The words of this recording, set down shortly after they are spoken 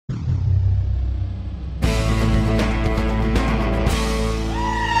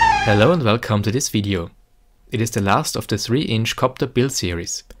Hello and welcome to this video. It is the last of the 3-inch Copter build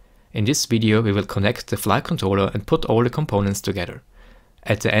series. In this video we will connect the Fligh controller and put all the components together.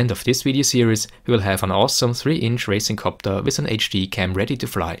 At the end of this video series we will have an awesome 3-inch racing copter with an HD cam ready to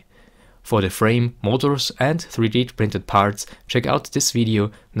fly. For the frame, motors and 3D printed parts, check out this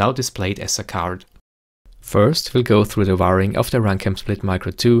video now displayed as a card. First we'll go through the wiring of the Runcam Split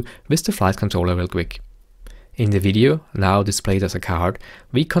Micro 2 with the flight controller real quick. In the video, now displayed as a card,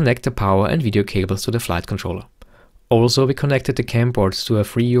 we connect the power and video cables to the flight controller. Also we connected the cam ports to a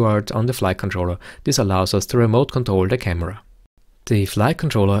free UART on the flight controller. This allows us to remote control the camera. The flight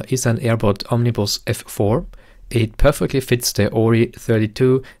controller is an Airbot Omnibus F4. It perfectly fits the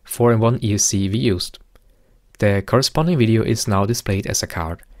ORI32 4-in-1 ESC we used. The corresponding video is now displayed as a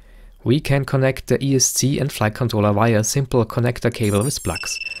card. We can connect the ESC and flight controller via a simple connector cable with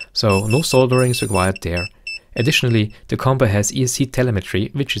plugs, so no soldering is required there. Additionally, the combo has ESC telemetry,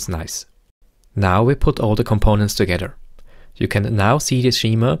 which is nice. Now we put all the components together. You can now see the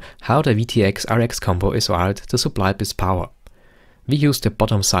schema how the VTX-RX combo is wired to supply it with power. We use the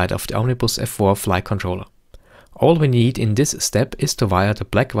bottom side of the Omnibus F4 flight controller. All we need in this step is to wire the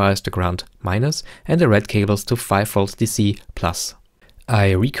black wires to ground minus and the red cables to 5V DC plus.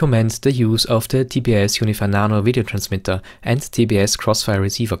 I recommend the use of the TBS Unify Nano video transmitter and TBS Crossfire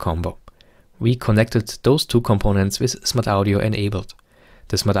receiver combo. We connected those two components with Smart Audio enabled.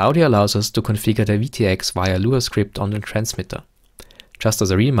 The Smart Audio allows us to configure the VTX via Lua script on the transmitter. Just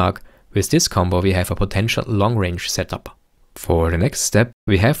as a remark, with this combo we have a potential long-range setup. For the next step,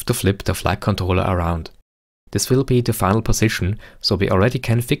 we have to flip the flight controller around. This will be the final position, so we already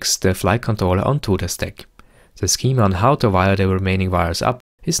can fix the flight controller onto the stack. The schema on how to wire the remaining wires up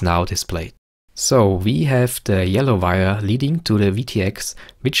is now displayed. So we have the yellow wire leading to the VTX,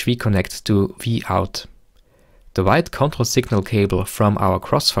 which we connect to Vout. The white control signal cable from our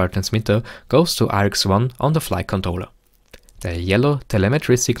Crossfire transmitter goes to RX1 on the flight controller. The yellow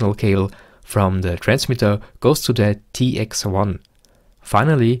telemetry signal cable from the transmitter goes to the TX1.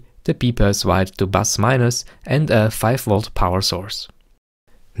 Finally, the beeper is wired to bus minus and a 5V power source.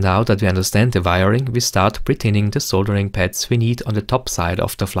 Now that we understand the wiring, we start pre-tinning the soldering pads we need on the top side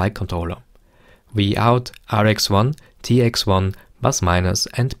of the flight controller. Vout, RX1, TX1, bus minus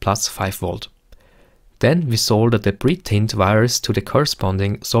and plus 5V. Then we solder the pre-tinned wires to the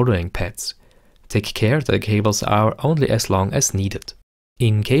corresponding soldering pads. Take care that the cables are only as long as needed.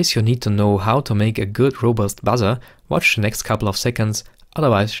 In case you need to know how to make a good robust buzzer, watch the next couple of seconds,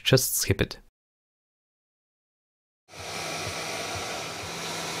 otherwise just skip it.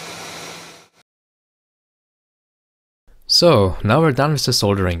 So, now we're done with the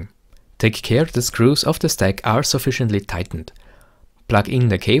soldering. Take care the screws of the stack are sufficiently tightened. Plug in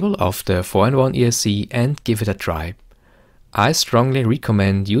the cable of the 4-in-1 ESC and give it a try. I strongly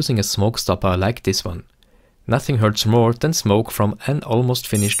recommend using a smoke stopper like this one. Nothing hurts more than smoke from an almost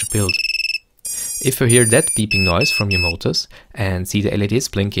finished build. If you hear that beeping noise from your motors and see the LEDs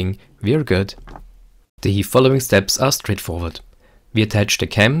blinking, we're good. The following steps are straightforward. We attach the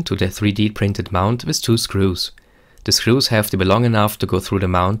cam to the 3D printed mount with 2 screws. The screws have to be long enough to go through the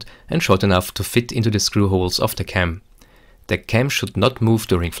mount and short enough to fit into the screw holes of the cam. The cam should not move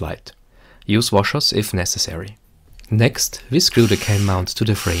during flight. Use washers if necessary. Next, we screw the cam mount to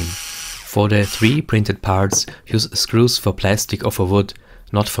the frame. For the 3 printed parts, use screws for plastic or for wood,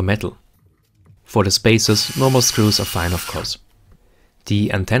 not for metal. For the spacers, normal screws are fine of course.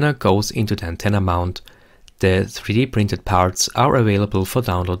 The antenna goes into the antenna mount. The 3D printed parts are available for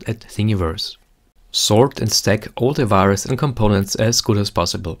download at Thingiverse. Sort and stack all the wires and components as good as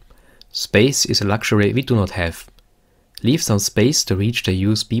possible. Space is a luxury we do not have. Leave some space to reach the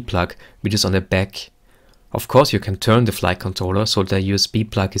USB plug, which is on the back. Of course you can turn the flight controller so the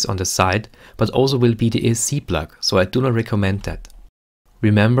USB plug is on the side, but also will be the ESC plug, so I do not recommend that.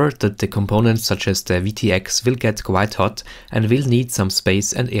 Remember that the components such as the VTX will get quite hot and will need some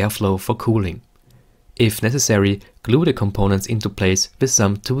space and airflow for cooling. If necessary, glue the components into place with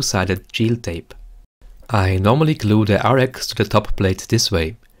some 2-sided shield tape. I normally glue the RX to the top plate this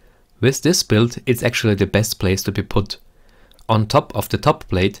way. With this build, it's actually the best place to be put. On top of the top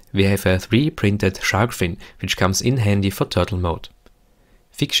plate, we have a 3D-printed shark fin, which comes in handy for turtle mode.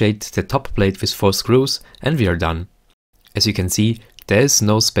 Fixate the top plate with 4 screws and we are done. As you can see, there is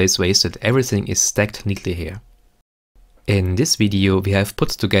no space wasted, everything is stacked neatly here. In this video, we have put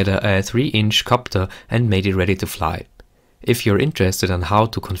together a 3-inch copter and made it ready to fly. If you're interested on how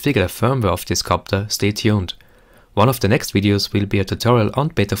to configure the firmware of this copter, stay tuned. One of the next videos will be a tutorial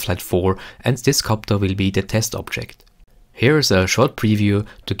on Betaflight 4 and this copter will be the test object. Here is a short preview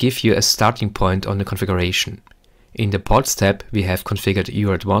to give you a starting point on the configuration. In the ports tab we have configured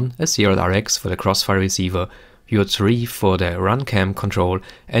UART1 as serial-RX for the Crossfire receiver, UART3 for the Runcam control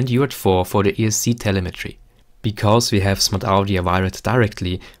and UART4 for the ESC telemetry. Because we have smart audio wired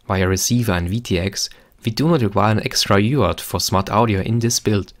directly via receiver and VTX, we do not require an extra UART for smart audio in this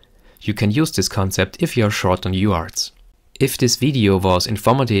build. You can use this concept if you are short on UARTs. If this video was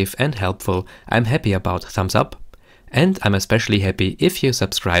informative and helpful, I'm happy about thumbs up, and I'm especially happy if you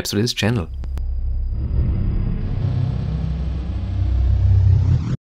subscribe to this channel.